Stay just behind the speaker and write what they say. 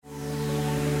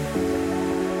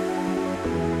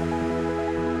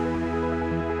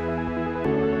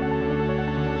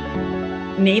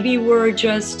maybe we're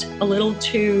just a little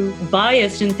too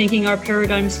biased in thinking our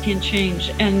paradigms can't change.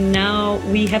 And now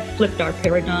we have flipped our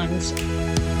paradigms.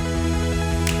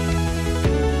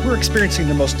 We're experiencing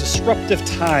the most disruptive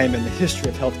time in the history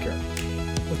of healthcare.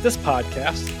 With this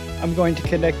podcast, I'm going to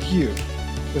connect you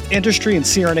with industry and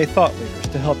CRNA thought leaders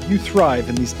to help you thrive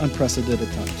in these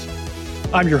unprecedented times.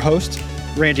 I'm your host,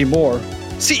 Randy Moore,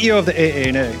 CEO of the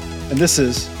AANA, and this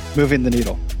is Moving the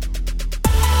Needle.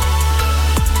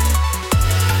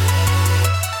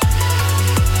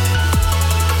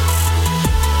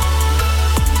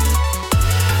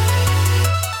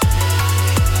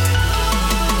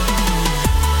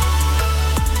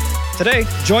 Today,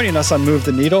 joining us on Move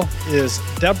the Needle is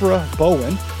Deborah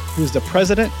Bowen, who's the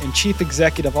President and Chief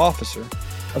Executive Officer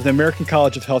of the American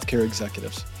College of Healthcare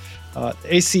Executives.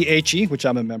 ACHE, which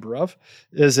I'm a member of,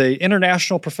 is an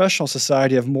international professional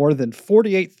society of more than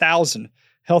 48,000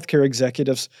 healthcare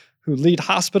executives who lead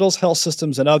hospitals, health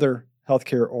systems, and other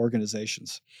healthcare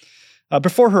organizations.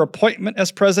 Before her appointment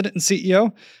as President and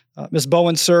CEO, Ms.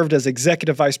 Bowen served as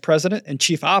Executive Vice President and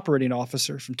Chief Operating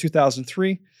Officer from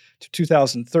 2003 to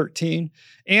 2013,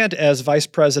 and as Vice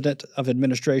President of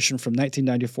Administration from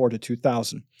 1994 to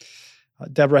 2000.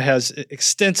 Deborah has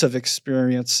extensive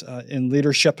experience in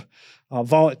leadership,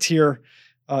 volunteer,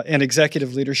 and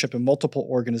executive leadership in multiple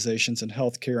organizations in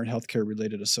healthcare and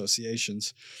healthcare-related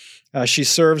associations. She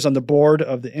serves on the board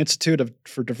of the Institute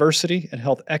for Diversity and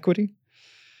Health Equity,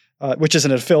 which is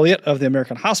an affiliate of the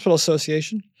American Hospital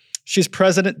Association. She's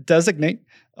president-designate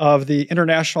of the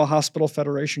International Hospital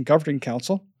Federation Governing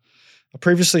Council.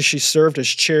 Previously, she served as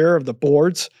chair of the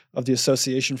boards of the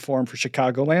Association Forum for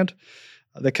Chicagoland,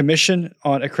 the Commission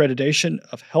on Accreditation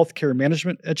of Healthcare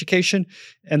Management Education,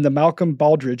 and the Malcolm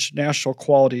Baldrige National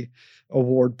Quality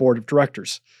Award Board of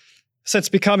Directors. Since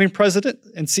becoming president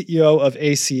and CEO of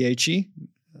ACHE,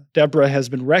 Deborah has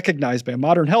been recognized by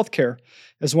Modern Healthcare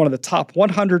as one of the top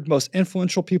 100 most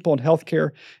influential people in healthcare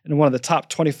and one of the top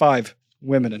 25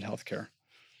 women in healthcare.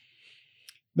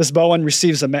 Ms. Bowen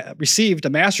received a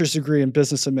master's degree in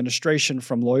business administration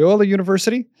from Loyola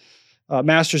University, a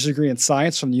master's degree in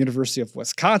science from the University of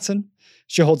Wisconsin.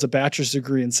 She holds a bachelor's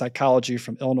degree in psychology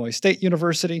from Illinois State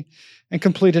University and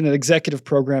completed an executive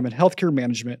program in healthcare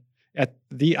management at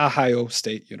The Ohio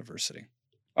State University.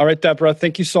 All right, Deborah,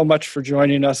 thank you so much for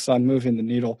joining us on Moving the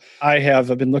Needle. I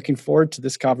have been looking forward to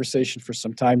this conversation for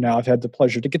some time now. I've had the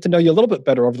pleasure to get to know you a little bit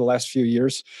better over the last few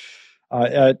years.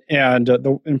 And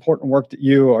the important work that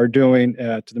you are doing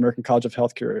at the American College of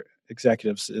Healthcare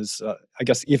Executives is, I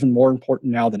guess, even more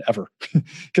important now than ever,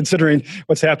 considering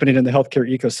what's happening in the healthcare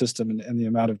ecosystem and the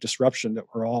amount of disruption that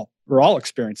we're all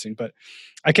experiencing. But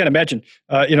I can't imagine,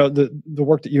 the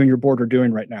work that you and your board are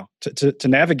doing right now to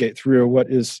navigate through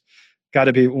what is got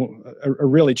to be a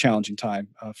really challenging time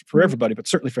for everybody, but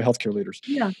certainly for healthcare leaders.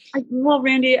 Yeah. Well,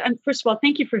 Randy, first of all,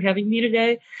 thank you for having me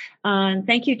today. And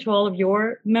thank you to all of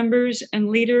your members and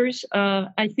leaders.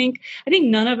 I think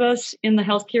none of us in the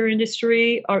healthcare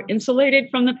industry are insulated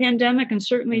from the pandemic, and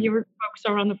certainly your folks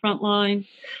are on the front line,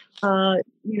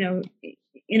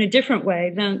 in a different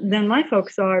way than my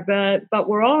folks are. But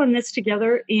we're all in this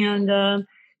together, and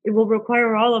it will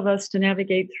require all of us to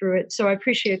navigate through it. So I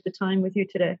appreciate the time with you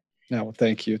today. No, well,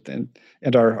 thank you.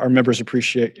 And our members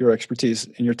appreciate your expertise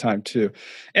and your time too.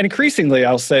 And increasingly,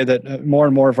 I'll say that more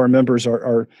and more of our members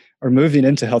are moving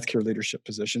into healthcare leadership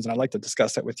positions. And I'd like to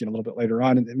discuss that with you a little bit later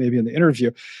on, and maybe in the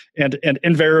interview. And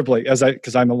invariably,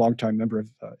 because I'm a longtime member of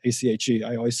ACHE,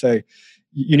 I always say,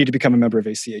 you need to become a member of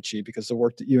ACHE because the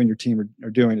work that you and your team are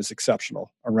doing is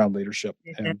exceptional around leadership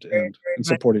and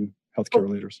supporting healthcare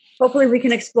leaders. Hopefully we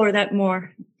can explore that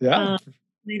more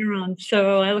later on.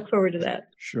 So I look forward to that.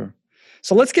 Sure.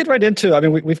 So let's get right into.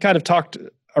 We've kind of talked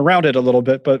around it a little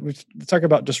bit, but we talk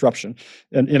about disruption.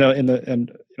 And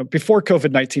before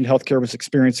COVID-19, healthcare was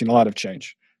experiencing a lot of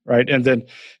change, right? And then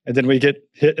we get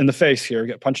hit in the face here,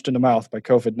 get punched in the mouth by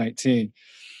COVID-19.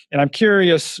 And I'm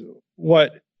curious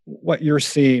what you're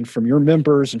seeing from your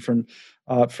members and from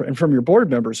your board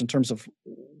members in terms of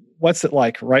what's it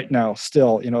like right now.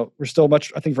 Still, we're still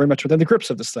very much within the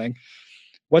grips of this thing.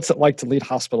 What's it like to lead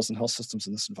hospitals and health systems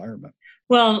in this environment?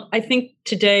 Well, I think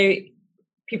today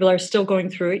people are still going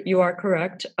through it. You are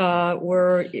correct.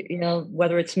 We're,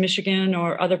 whether it's Michigan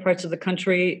or other parts of the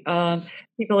country,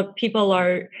 People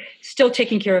are still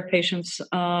taking care of patients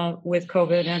with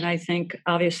COVID, and I think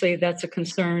obviously that's a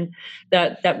concern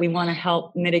that we want to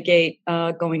help mitigate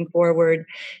going forward.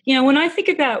 When I think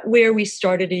about where we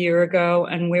started a year ago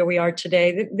and where we are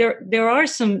today, there are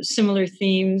some similar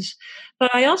themes.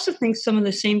 But I also think some of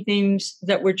the same themes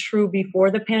that were true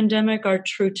before the pandemic are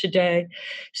true today.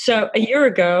 So a year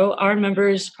ago, our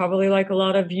members, probably like a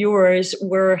lot of yours,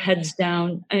 were heads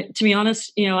down. To be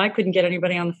honest, I couldn't get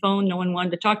anybody on the phone. No one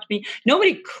wanted to talk to me.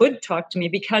 Nobody could talk to me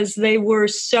because they were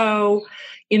so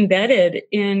embedded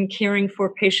in caring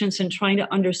for patients and trying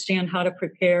to understand how to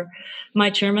prepare. My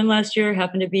chairman last year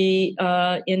happened to be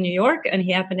in New York, and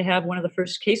he happened to have one of the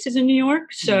first cases in New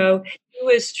York. So he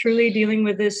was truly dealing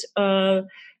with this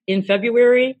in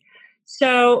February.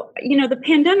 So, the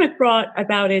pandemic brought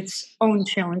about its own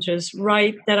challenges,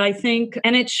 right? That I think,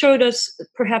 and it showed us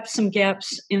perhaps some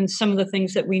gaps in some of the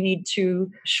things that we need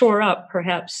to shore up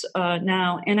perhaps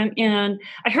now. And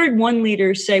I heard one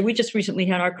leader say, we just recently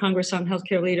had our Congress on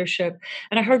Healthcare Leadership,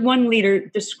 and I heard one leader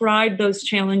describe those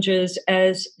challenges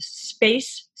as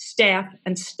space, staff,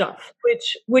 and stuff,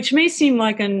 which may seem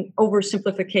like an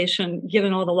oversimplification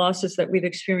given all the losses that we've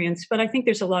experienced, but I think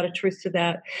there's a lot of truth to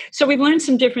that. So we've learned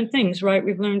some different things, right?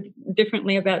 We've learned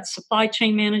differently about supply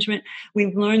chain management.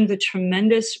 We've learned the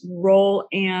tremendous role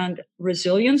and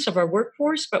resilience of our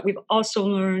workforce, but we've also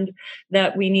learned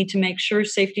that we need to make sure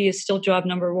safety is still job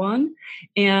number one,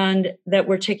 and that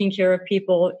we're taking care of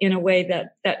people in a way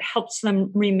that helps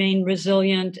them remain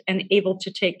resilient and able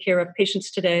to take care of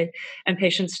patients today and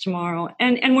patients tomorrow.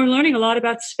 And we're learning a lot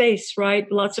about space,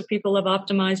 right? Lots of people have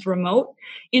optimized remote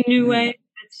in new ways,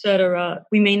 et cetera.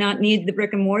 We may not need the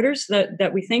brick and mortars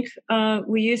that we think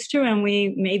we used to, and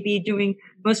we may be doing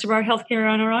most of our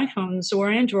healthcare on our iPhones or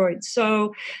Androids.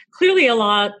 So clearly a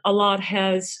lot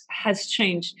has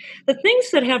changed. The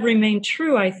things that have remained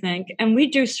true, I think, and we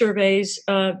do surveys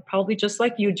probably just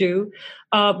like you do,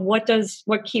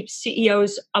 what keeps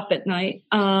CEOs up at night.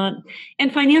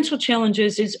 And financial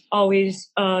challenges is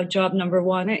always job number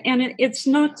one. And it's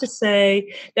not to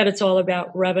say that it's all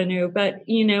about revenue, but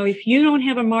if you don't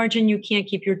have a margin, you can't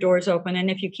keep your doors open.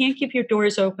 And if you can't keep your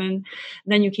doors open,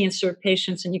 then you can't serve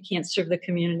patients and you can't serve the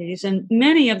communities. And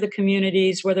many of the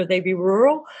communities, whether they be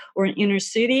rural or in inner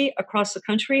city across the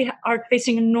country, are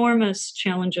facing enormous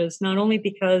challenges, not only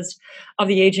because of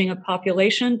the aging of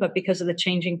population, but because of the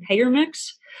changing payer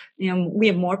mix. We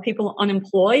have more people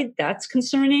unemployed. That's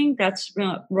concerning. That's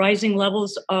rising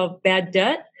levels of bad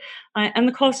debt. And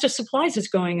the cost of supplies is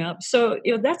going up. So,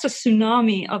 that's a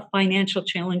tsunami of financial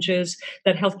challenges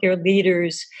that healthcare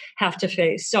leaders have to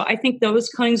face. So I think those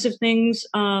kinds of things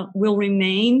will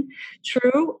remain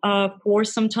true for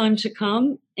some time to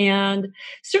come. And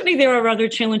certainly there are other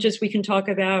challenges we can talk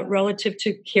about relative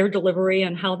to care delivery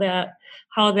and how that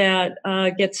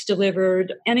gets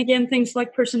delivered. And again, things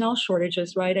like personnel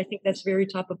shortages, right? I think that's very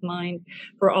top of mind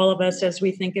for all of us as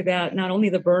we think about not only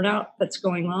the burnout that's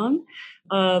going on,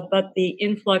 but the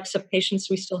influx of patients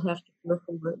we still have to care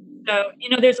for. So,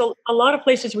 there's a lot of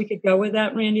places we could go with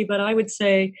that, Randy, but I would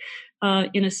say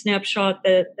in a snapshot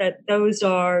that those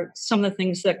are some of the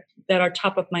things that are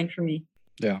top of mind for me.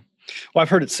 Yeah. Well, I've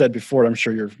heard it said before. I'm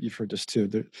sure you've heard this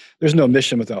too. There's no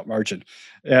mission without margin,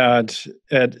 and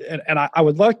I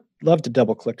would love to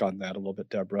double click on that a little bit,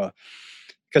 Deborah,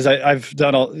 because I've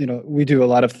done we do a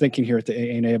lot of thinking here at the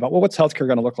AANA about what's healthcare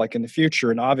going to look like in the future,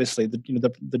 and obviously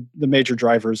the major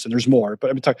drivers, and there's more,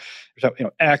 but I'm talking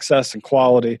access and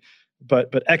quality.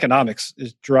 But economics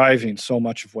is driving so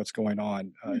much of what's going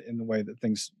on in the way that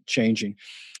things changing.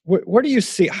 Where do you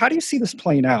see? How do you see this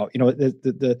playing out?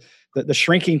 The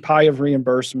shrinking pie of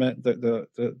reimbursement,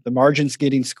 the margins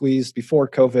getting squeezed before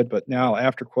COVID, but now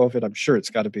after COVID, I'm sure it's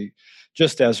got to be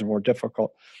just as more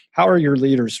difficult. How are your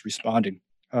leaders responding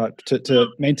to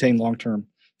maintain long-term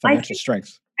financial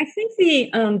strength? I think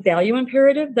the value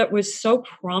imperative that was so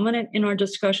prominent in our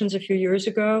discussions a few years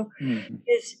ago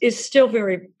is still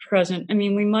very present. I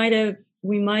mean, we might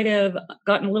have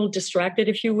gotten a little distracted,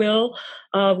 if you will,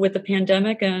 with the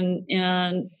pandemic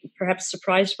and perhaps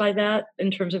surprised by that in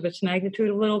terms of its magnitude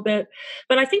a little bit.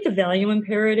 But I think the value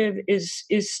imperative is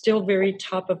still very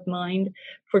top of mind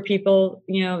for people.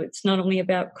 It's not only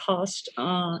about cost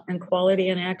and quality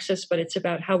and access, but it's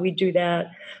about how we do that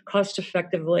cost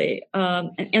effectively.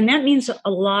 And that means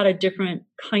a lot of different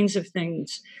kinds of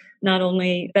things. Not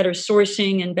only better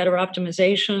sourcing and better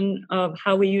optimization of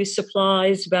how we use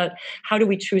supplies, but how do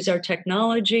we choose our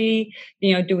technology?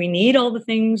 Do we need all the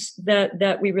things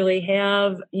that we really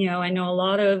have? I know a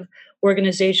lot of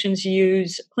organizations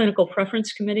use clinical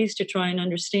preference committees to try and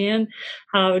understand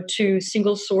how to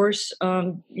single source,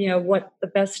 what the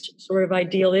best sort of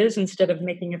ideal is instead of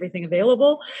making everything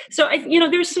available. So,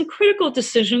 there's some critical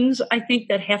decisions I think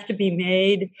that have to be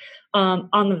made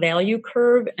on the value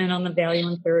curve and on the value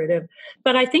imperative.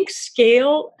 But I think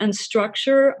scale and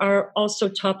structure are also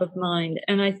top of mind.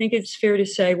 And I think it's fair to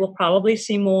say we'll probably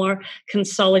see more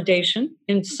consolidation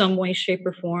in some way, shape,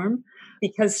 or form.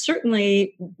 Because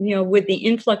certainly, with the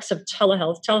influx of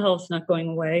telehealth's not going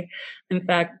away. In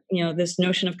fact, this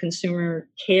notion of consumer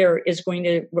care is going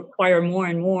to require more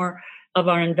and more of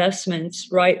our investments,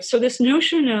 right? So this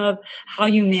notion of how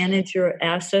you manage your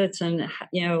assets and,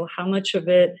 how much of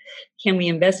it can we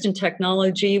invest in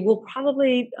technology will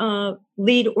probably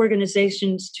lead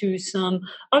organizations to some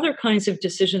other kinds of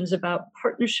decisions about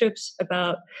partnerships,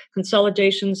 about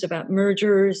consolidations, about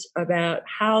mergers, about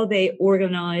how they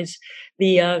organize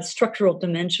the structural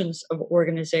dimensions of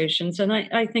organizations. And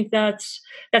I think that's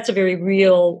a very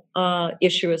real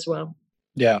issue as well.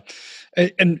 Yeah.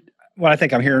 And what I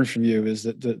think I'm hearing from you is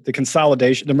that the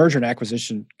consolidation, the merger and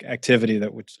acquisition activity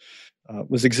that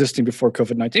was existing before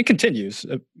COVID-19 continues.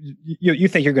 You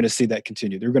think you're going to see that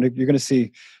continue? You're going to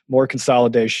see more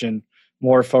consolidation,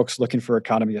 more folks looking for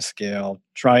economy of scale,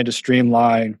 trying to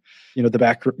streamline. I guess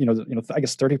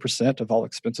 30% of all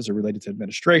expenses are related to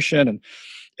administration,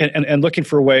 and looking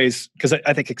for ways, because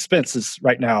I think expenses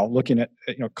right now, looking at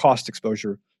cost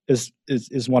exposure is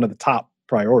one of the top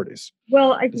priorities.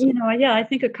 Well, I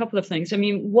think a couple of things. I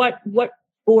mean, what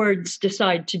boards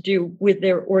decide to do with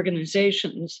their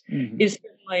organizations is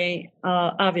certainly,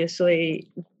 obviously,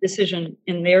 decision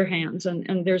in their hands,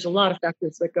 and there's a lot of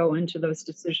factors that go into those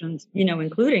decisions,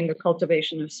 including the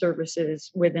cultivation of services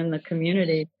within the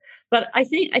community. But I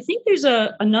think there's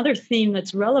another theme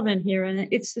that's relevant here, and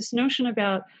it's this notion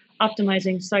about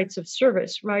optimizing sites of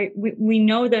service, right? We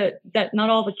know that not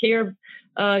all the care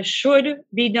should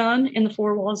be done in the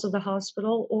four walls of the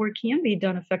hospital or can be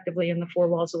done effectively in the four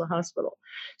walls of the hospital.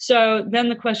 So then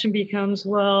the question becomes,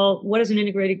 well, what does an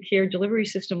integrated care delivery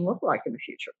system look like in the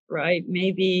future, right?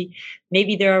 Maybe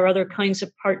there are other kinds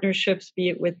of partnerships, be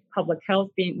it with public health,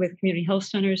 be it with community health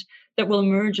centers, that will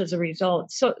emerge as a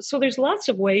result. So there's lots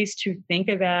of ways to think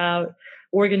about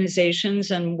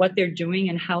organizations and what they're doing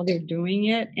and how they're doing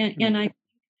it. And I,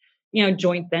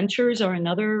 joint ventures are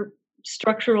another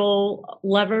structural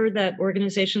lever that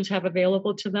organizations have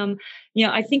available to them.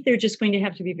 I think they're just going to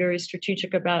have to be very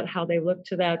strategic about how they look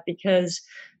to that, because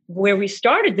where we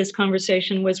started this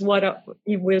conversation was what are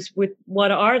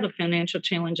the financial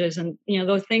challenges, and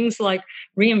those things like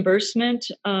reimbursement,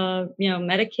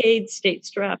 Medicaid,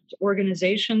 state-strapped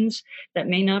organizations that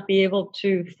may not be able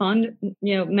to fund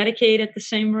Medicaid at the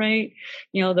same rate,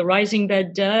 the rising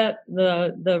bad debt,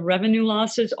 the revenue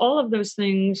losses, all of those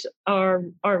things are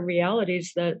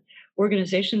realities that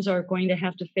organizations are going to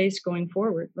have to face going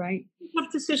forward, right? Tough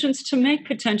decisions to make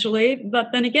potentially, but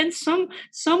then again, some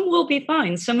will be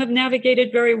fine. Some have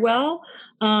navigated very well,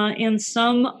 and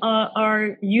some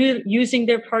are using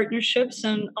their partnerships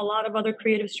and a lot of other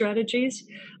creative strategies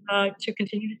to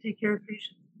continue to take care of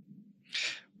patients.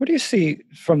 What do you see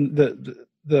from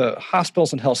the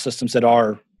hospitals and health systems that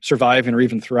are surviving or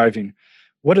even thriving?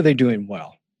 What are they doing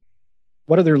well?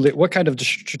 What kind of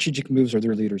strategic moves are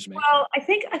their leaders making? Well, I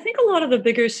think a lot of the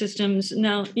bigger systems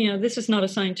now, this is not a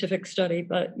scientific study,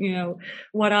 but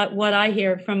what I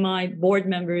hear from my board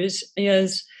members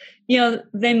is,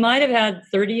 they might have had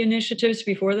 30 initiatives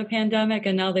before the pandemic,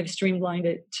 and now they've streamlined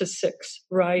it to 6,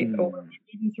 right? Or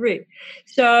even 3.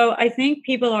 So I think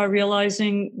people are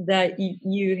realizing that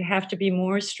you have to be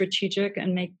more strategic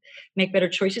and make better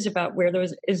choices about where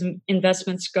those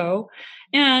investments go.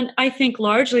 And I think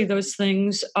largely those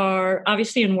things are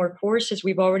obviously in workforce, as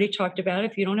we've already talked about.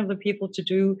 If you don't have the people to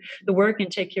do the work and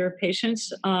take care of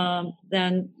patients,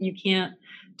 then you can't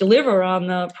deliver on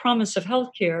the promise of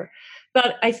healthcare.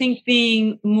 But I think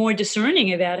being more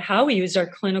discerning about how we use our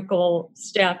clinical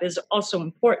staff is also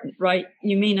important, right?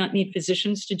 You may not need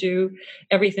physicians to do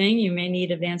everything. You may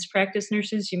need advanced practice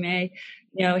nurses. You may,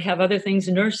 have other things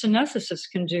a nurse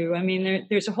anesthetist can do. I mean,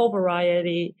 there's a whole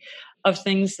variety of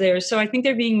things there. So I think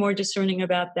they're being more discerning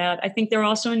about that. I think they're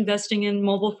also investing in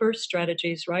mobile first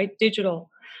strategies, right? Digital,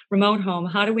 remote home.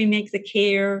 How do we make the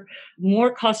care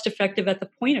more cost effective at the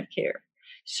point of care?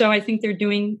 So I think they're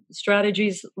doing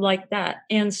strategies like that.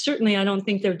 And certainly I don't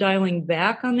think they're dialing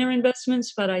back on their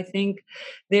investments, but I think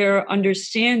they're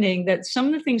understanding that some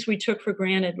of the things we took for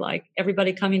granted, like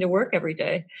everybody coming to work every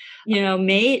day,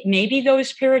 maybe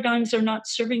those paradigms are not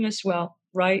serving us well,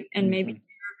 right? And maybe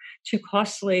too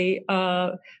costly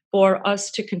for us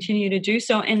to continue to do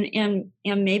so. And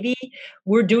maybe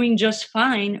we're doing just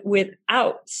fine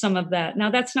without some of that. Now,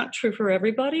 that's not true for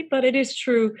everybody, but it is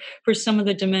true for some of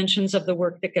the dimensions of the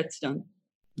work that gets done.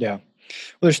 Yeah.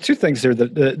 Well, there's two things there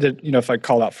that if I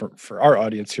call out for our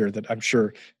audience here that I'm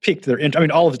sure piqued their interest. I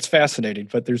mean, all of it's fascinating,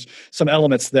 but there's some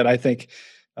elements that I think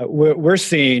we're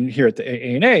seeing here at the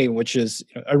AANA, which is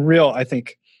a real, I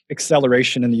think,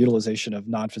 acceleration in the utilization of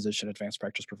non-physician advanced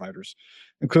practice providers,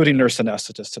 including nurse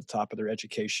anesthetists at the top of their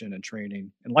education and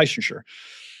training and licensure.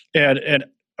 And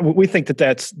we think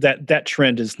that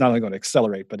trend is not only going to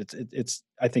accelerate, but it's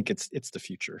I think it's the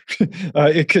future,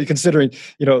 considering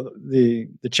the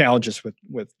challenges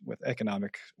with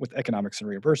economics and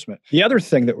reimbursement. The other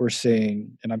thing that we're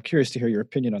seeing, and I'm curious to hear your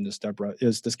opinion on this, Deborah,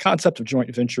 is this concept of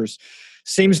joint ventures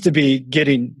seems to be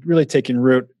really taking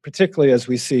root, particularly as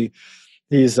we see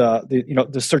these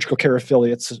the surgical care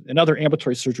affiliates and other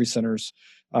ambulatory surgery centers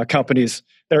companies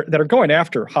that are going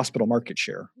after hospital market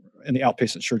share in the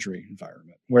outpatient surgery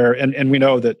environment, where and we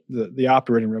know that the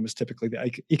operating room is typically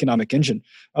the economic engine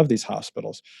of these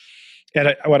hospitals.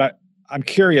 And I'm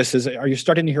curious is, are you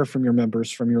starting to hear from your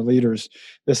members, from your leaders,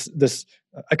 this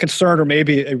a concern or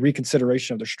maybe a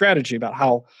reconsideration of their strategy about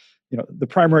how the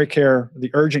primary care,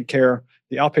 the urgent care,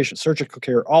 the outpatient surgical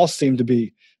care all seem to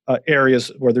be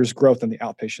areas where there's growth in the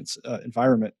outpatient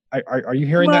environment. Are you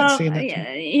hearing that, seeing that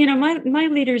too? My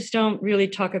leaders don't really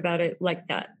talk about it like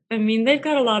that. I mean, they've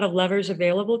got a lot of levers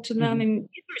available to them, Mm-hmm. and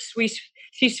these are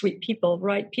C-suite people,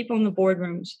 right? People in the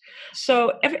boardrooms.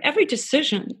 So every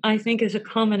decision, I think, is a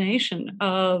combination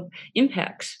of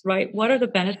impacts, right? What are the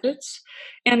benefits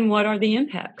and what are the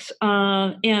impacts?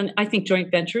 And I think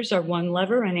joint ventures are one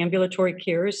lever, and ambulatory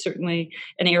care is certainly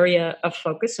an area of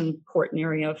focus, an important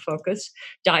area of focus.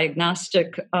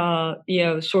 Diagnostic,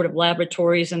 sort of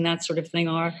laboratories and that sort of thing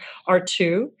are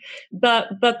two. But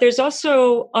there's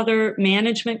also other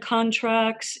management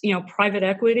contracts, private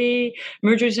equity,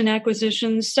 mergers and acquisitions.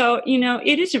 So,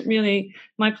 it isn't really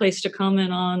my place to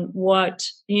comment on what,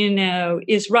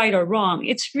 is right or wrong.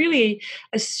 It's really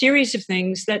a series of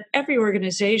things that every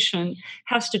organization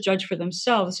has to judge for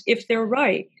themselves if they're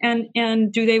right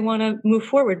and do they want to move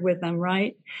forward with them,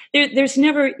 right? There's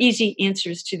never easy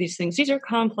answers to these things. These are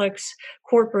complex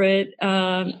corporate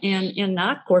and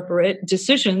not corporate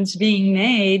decisions being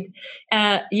made,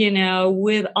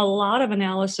 with a lot of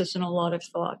analysis and a lot of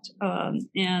thought.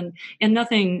 And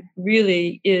nothing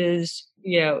really is,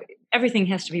 everything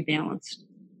has to be balanced.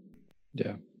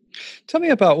 Yeah. Tell me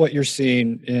about what you're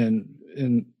seeing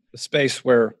in a space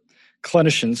where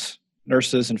clinicians,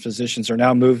 nurses, and physicians are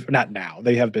now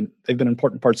they've been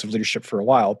important parts of leadership for a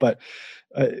while, but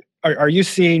are you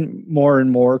seeing more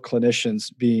and more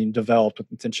clinicians being developed with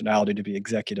intentionality to be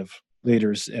executive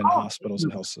leaders in hospitals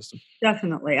and health systems?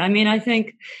 Definitely. I mean, I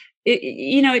think,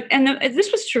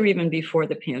 this was true even before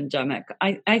the pandemic.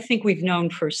 I think we've known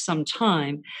for some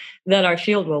time that our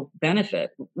field will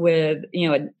benefit with,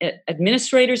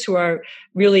 administrators who are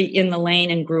really in the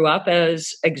lane and grew up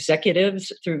as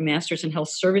executives through Masters in Health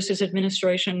Services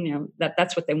Administration.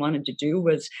 That's what they wanted to do,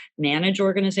 was manage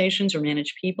organizations or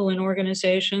manage people in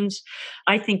organizations.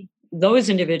 I think those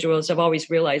individuals have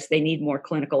always realized they need more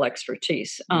clinical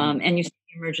expertise. And you see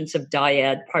the emergence of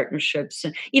dyad partnerships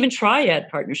and even triad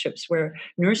partnerships where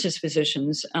nurses,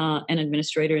 physicians, and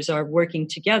administrators are working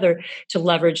together to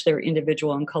leverage their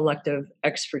individual and collective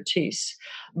expertise.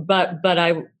 But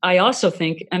I also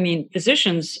think,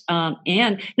 physicians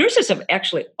and nurses have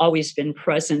actually always been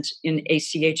present in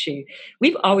ACHE.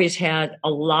 We've always had a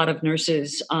lot of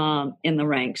nurses in the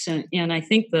ranks. And I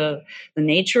think the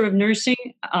nature of nursing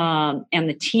and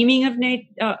the teaming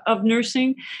of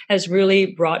nursing has really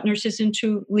brought nurses into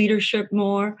leadership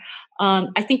more.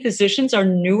 I think physicians are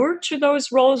newer to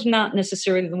those roles, not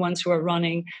necessarily the ones who are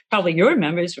running, probably your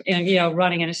members,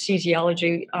 running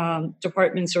anesthesiology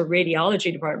departments or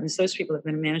radiology departments. Those people have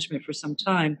been in management for some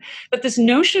time. But this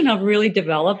notion of really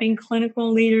developing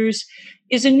clinical leaders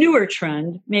is a newer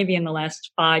trend, maybe in the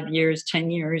last 5 years,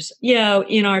 10 years,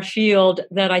 in our field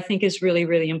that I think is really,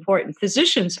 really important.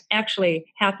 Physicians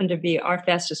actually happen to be our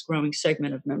fastest growing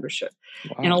segment of membership.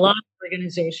 Wow. And a lot of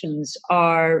organizations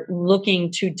are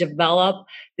looking to develop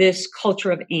this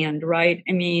culture of right?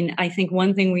 I think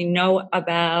one thing we know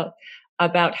about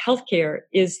healthcare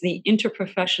is the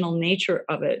interprofessional nature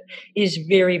of it is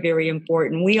very, very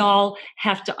important. We all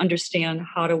have to understand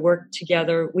how to work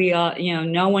together. We are,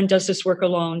 no one does this work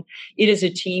alone. It is a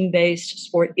team-based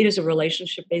sport. It is a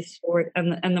relationship-based sport.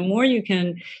 And the more you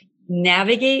can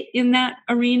navigate in that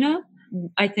arena,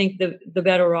 I think the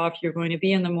better off you're going to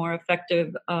be and the more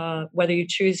effective, whether you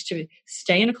choose to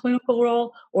stay in a clinical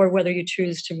role or whether you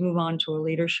choose to move on to a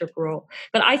leadership role.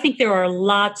 But I think there are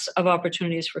lots of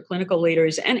opportunities for clinical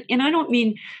leaders. And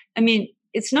I mean,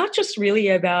 it's not just really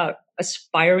about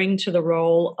aspiring to the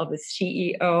role of a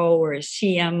CEO or a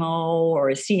CMO or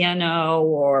a CNO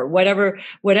or whatever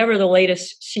the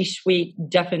latest C-suite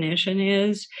definition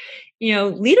is.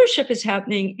 Leadership is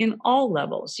happening in all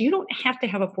levels. You don't have to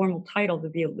have a formal title to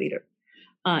be a leader.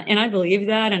 And I believe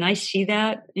that, and I see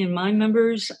that in my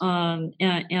members. And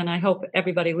I hope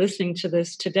everybody listening to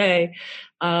this today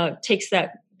takes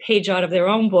that page out of their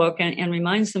own book and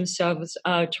reminds themselves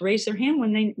to raise their hand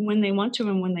when they want to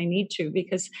and when they need to,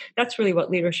 because that's really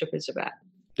what leadership is about.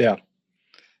 Yeah.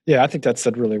 I think that's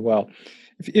said really well.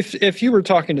 If you were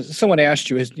talking to someone,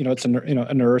 asked you, it's a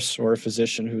nurse or a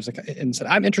physician who's like, and said,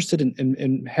 I'm interested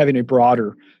in having a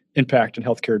broader impact in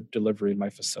healthcare delivery in my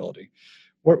facility,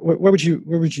 where would you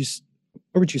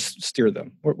steer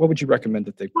them? What would you recommend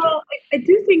that they do? Well, I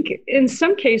do think in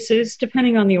some cases,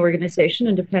 depending on the organization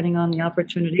and depending on the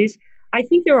opportunities, I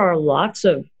think there are lots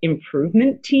of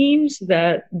improvement teams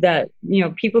that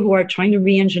people who are trying to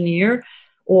re-engineer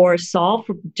or solve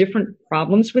for different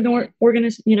problems within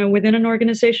an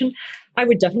organization. I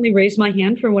would definitely raise my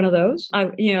hand for one of those.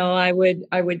 I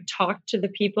would talk to the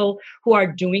people who are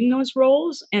doing those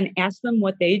roles and ask them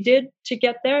what they did to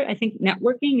get there. I think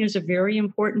networking is a very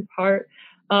important part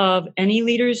of any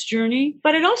leader's journey,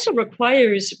 but it also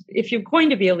requires, if you're going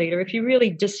to be a leader, if you really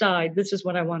decide this is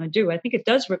what I want to do, I think it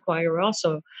does require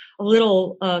also a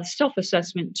little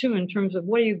self-assessment too, in terms of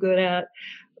what are you good at,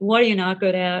 what are you not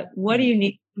good at, what do you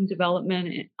need some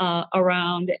development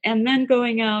around, and then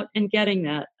going out and getting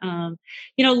that.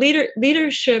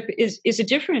 Leadership is a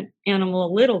different animal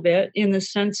a little bit in the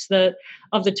sense that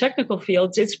of the technical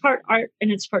fields, it's part art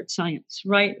and it's part science,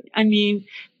 right? I mean,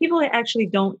 people actually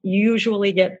don't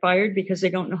usually get fired because they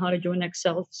don't know how to do an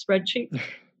Excel spreadsheet.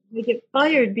 They get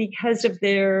fired because of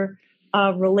their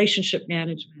relationship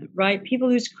management, right? People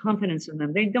lose confidence in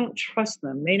them. They don't trust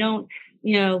them. They don't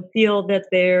feel that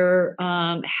they're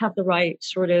have the right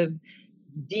sort of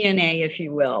DNA, if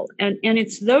you will. And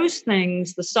it's those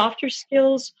things, the softer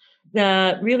skills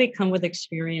that really come with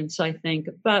experience, I think.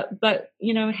 But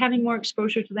having more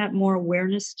exposure to that, more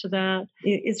awareness to that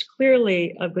is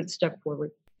clearly a good step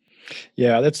forward.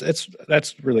 Yeah,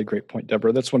 that's really a great point,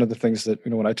 Deborah. That's one of the things that,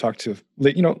 when I talk to,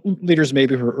 leaders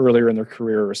maybe who are earlier in their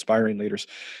career or aspiring leaders,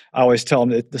 I always tell them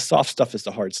that the soft stuff is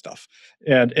the hard stuff.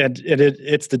 And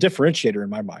it's the differentiator in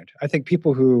my mind. I think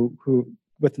people who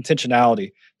with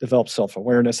intentionality develop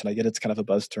self-awareness, and I get it's kind of a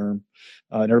buzz term,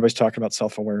 and everybody's talking about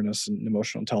self-awareness and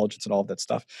emotional intelligence and all of that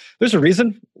stuff. There's a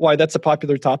reason why that's a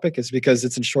popular topic, is because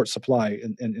it's in short supply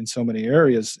in so many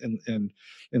areas in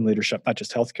leadership, not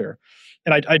just healthcare.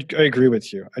 And I agree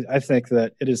with you. I think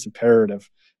that it is imperative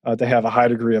to have a high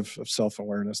degree of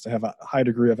self-awareness, to have a high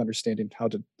degree of understanding how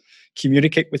to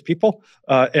communicate with people.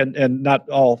 And not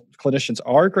all clinicians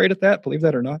are great at that, believe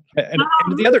that or not. And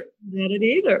the other... Not it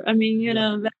either. I mean,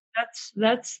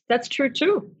 that's true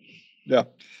too. Yeah.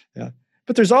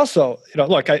 But there's also,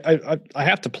 look, I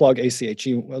have to plug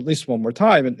ACHE at least one more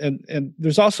time, and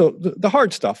there's also the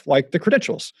hard stuff like the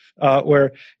credentials,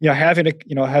 where having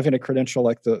a credential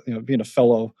like being a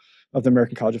fellow of the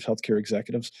American College of Healthcare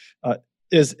Executives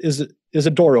is a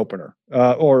door opener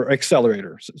or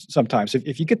accelerator. Sometimes,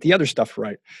 if you get the other stuff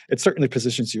right, it certainly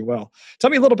positions you well. Tell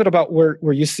me a little bit about where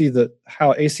you see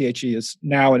how ACHE is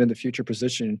now and in the future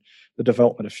positioning the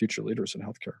development of future leaders in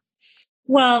healthcare.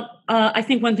 Well, I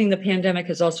think one thing the pandemic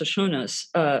has also shown us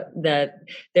that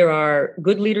there are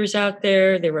good leaders out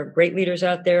there, there are great leaders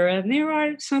out there, and there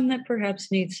are some that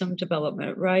perhaps need some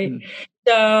development, right?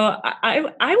 So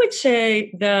I would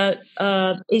say that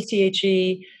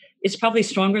ACHE is probably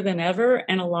stronger than ever,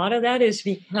 and a lot of that is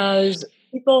because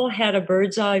people had a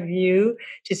bird's eye view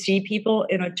to see people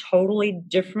in a totally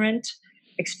different,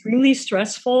 extremely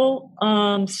stressful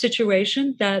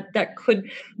situation that could,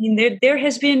 there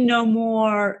has been no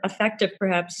more effective,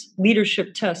 perhaps,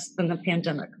 leadership test than the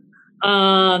pandemic.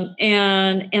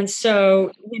 And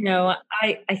so,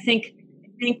 I think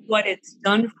what it's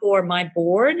done for my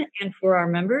board and for our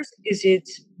members is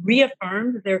it's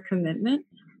reaffirmed their commitment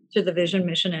to the vision,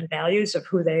 mission, and values of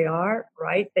who they are,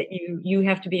 right? That you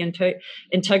have to be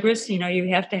integrous, you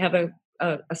have to have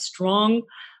a strong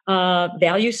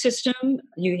value system.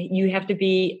 You have to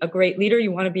be a great leader.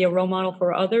 You want to be a role model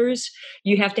for others.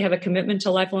 You have to have a commitment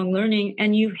to lifelong learning,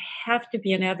 and you have to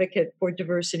be an advocate for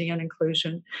diversity and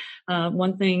inclusion.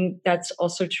 One thing that's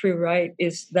also true, right,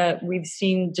 is that we've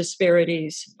seen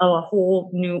disparities of a whole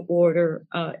new order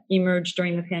emerge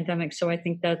during the pandemic. So I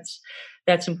think that's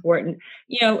important.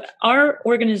 Our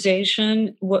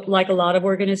organization, like a lot of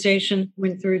organizations,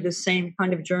 went through the same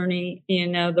kind of journey,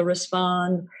 the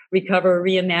Respond, Recover,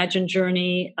 Reimagine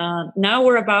journey. Now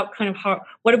we're about kind of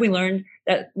what did we learn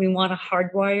that we want to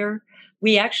hardwire?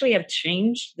 We actually have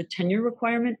changed the tenure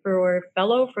requirement for a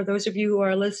fellow. For those of you who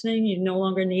are listening, you no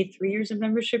longer need 3 years of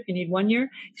membership. You need 1 year.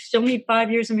 You still need 5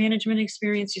 years of management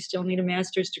experience. You still need a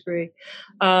master's degree.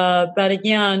 But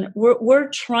again, we're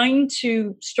trying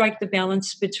to strike the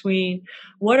balance between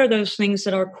what are those things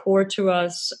that are core to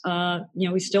us.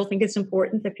 We still think it's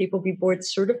important that people be board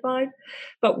certified,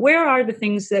 but where are the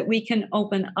things that we can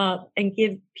open up and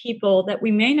give people that we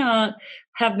may not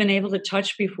have been able to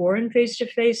touch before in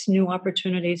face-to-face new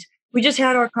opportunities? We just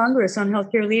had our Congress on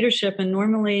healthcare leadership, and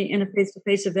normally in a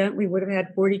face-to-face event, we would have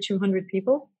had 4,200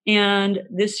 people. And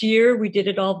this year we did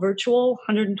it all virtual,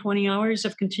 120 hours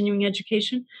of continuing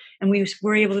education, and we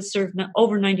were able to serve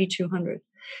over 9,200.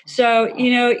 So,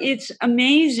 it's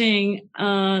amazing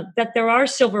that there are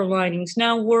silver linings.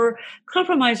 Now we're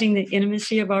compromising the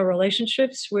intimacy of our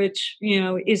relationships, which,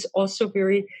 is also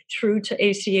very true to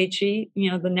ACHE,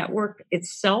 the network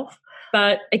itself.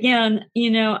 But again,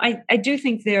 I do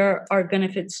think there are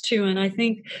benefits too. And I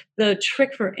think the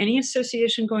trick for any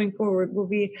association going forward will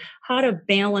be how to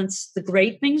balance the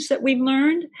great things that we've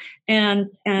learned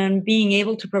and being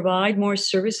able to provide more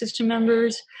services to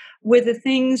members with the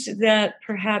things that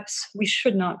perhaps we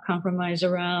should not compromise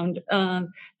around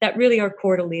that really are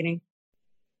core to leading.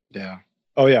 Yeah.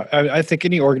 Oh, yeah. I think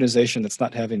any organization that's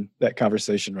not having that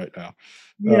conversation right now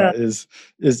is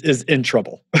in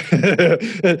trouble.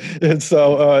 And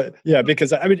so, because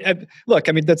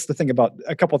that's the thing about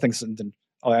a couple of things, and then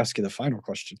I'll ask you the final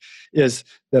question, is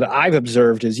that I've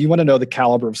observed is you want to know the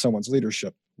caliber of someone's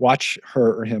leadership. Watch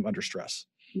her or him under stress.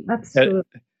 Absolutely.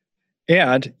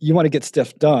 And you want to get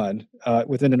stuff done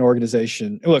within an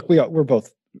organization. Look, we're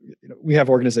both, we have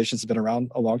organizations that have been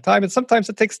around a long time, and sometimes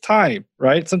it takes time,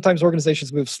 right? Sometimes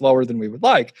organizations move slower than we would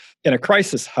like. In a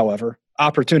crisis, however,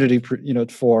 opportunity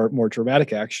for more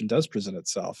dramatic action does present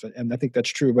itself. And I think that's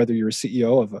true whether you're a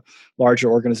CEO of a larger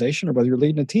organization or whether you're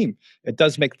leading a team. It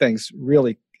does make things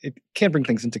it can bring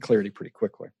things into clarity pretty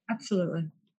quickly. Absolutely.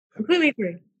 Completely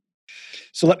agree.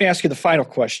 So let me ask you the final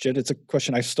question. It's a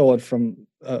question I stole it from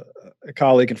a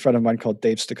colleague and friend of mine called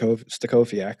Dave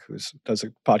Stachowiak, who does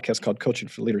a podcast called Coaching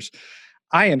for Leaders.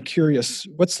 I am curious,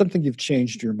 what's something you've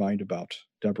changed your mind about,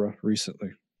 Deborah,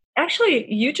 recently?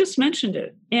 Actually, you just mentioned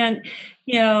it. And,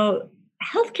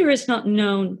 healthcare is not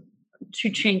known to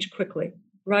change quickly,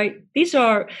 right?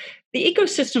 The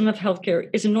ecosystem of healthcare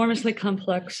is enormously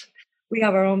complex. We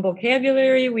have our own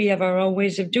vocabulary. We have our own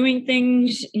ways of doing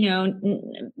things.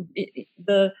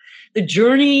 The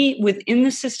journey within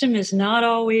the system is not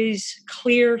always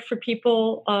clear for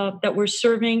people that we're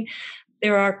serving.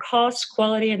 There are cost,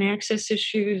 quality, and access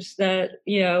issues that,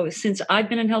 since I've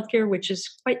been in healthcare, which is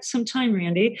quite some time,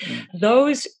 Randy,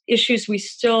 those issues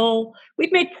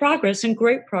we've made progress and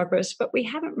great progress, but we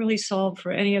haven't really solved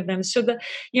for any of them. So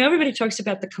everybody talks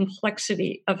about the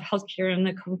complexity of healthcare and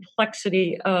the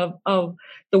complexity of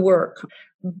the work.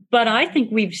 But I think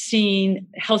we've seen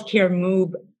healthcare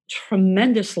move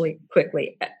tremendously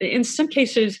quickly, in some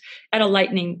cases at a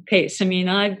lightning pace. I mean,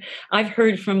 I've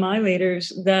heard from my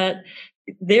leaders that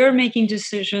they're making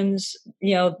decisions,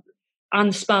 on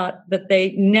the spot that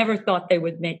they never thought they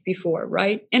would make before,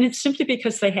 right? And it's simply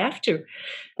because they have to.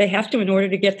 They have to in order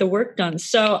to get the work done.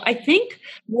 So I think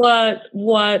what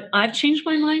I've changed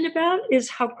my mind about is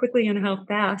how quickly and how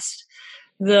fast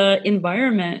the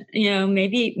environment,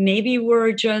 maybe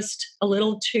we're just a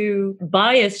little too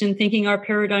biased in thinking our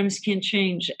paradigms can't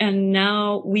change. And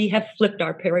now we have flipped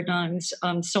our paradigms.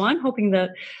 So I'm hoping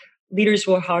that leaders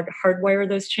will hardwire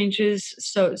those changes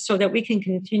so that we can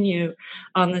continue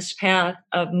on this path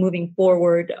of moving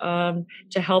forward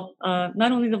to help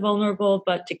not only the vulnerable,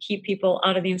 but to keep people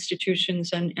out of the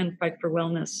institutions and fight for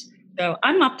wellness. So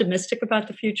I'm optimistic about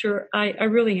the future. I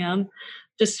really am.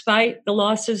 Despite the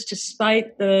losses,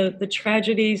 despite the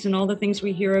tragedies and all the things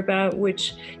we hear about,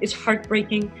 which is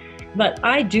heartbreaking. But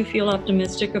I do feel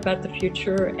optimistic about the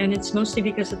future, and it's mostly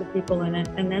because of the people in it.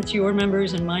 And that's your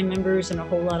members and my members and a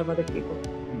whole lot of other people.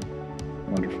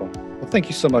 Wonderful. Well, thank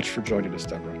you so much for joining us,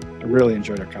 Deborah. I really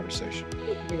enjoyed our conversation.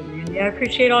 Thank you, Randy. I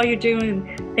appreciate all you're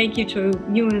doing. Thank you to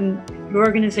you and your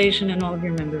organization and all of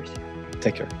your members.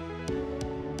 Take care.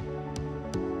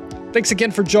 Thanks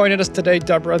again for joining us today,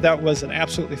 Deborah. That was an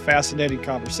absolutely fascinating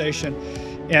conversation.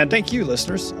 And thank you,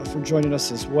 listeners, for joining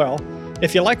us as well.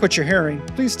 If you like what you're hearing,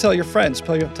 please tell your friends,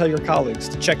 tell your colleagues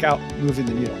to check out Moving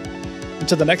the Needle.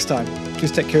 Until the next time,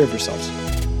 please take care of yourselves.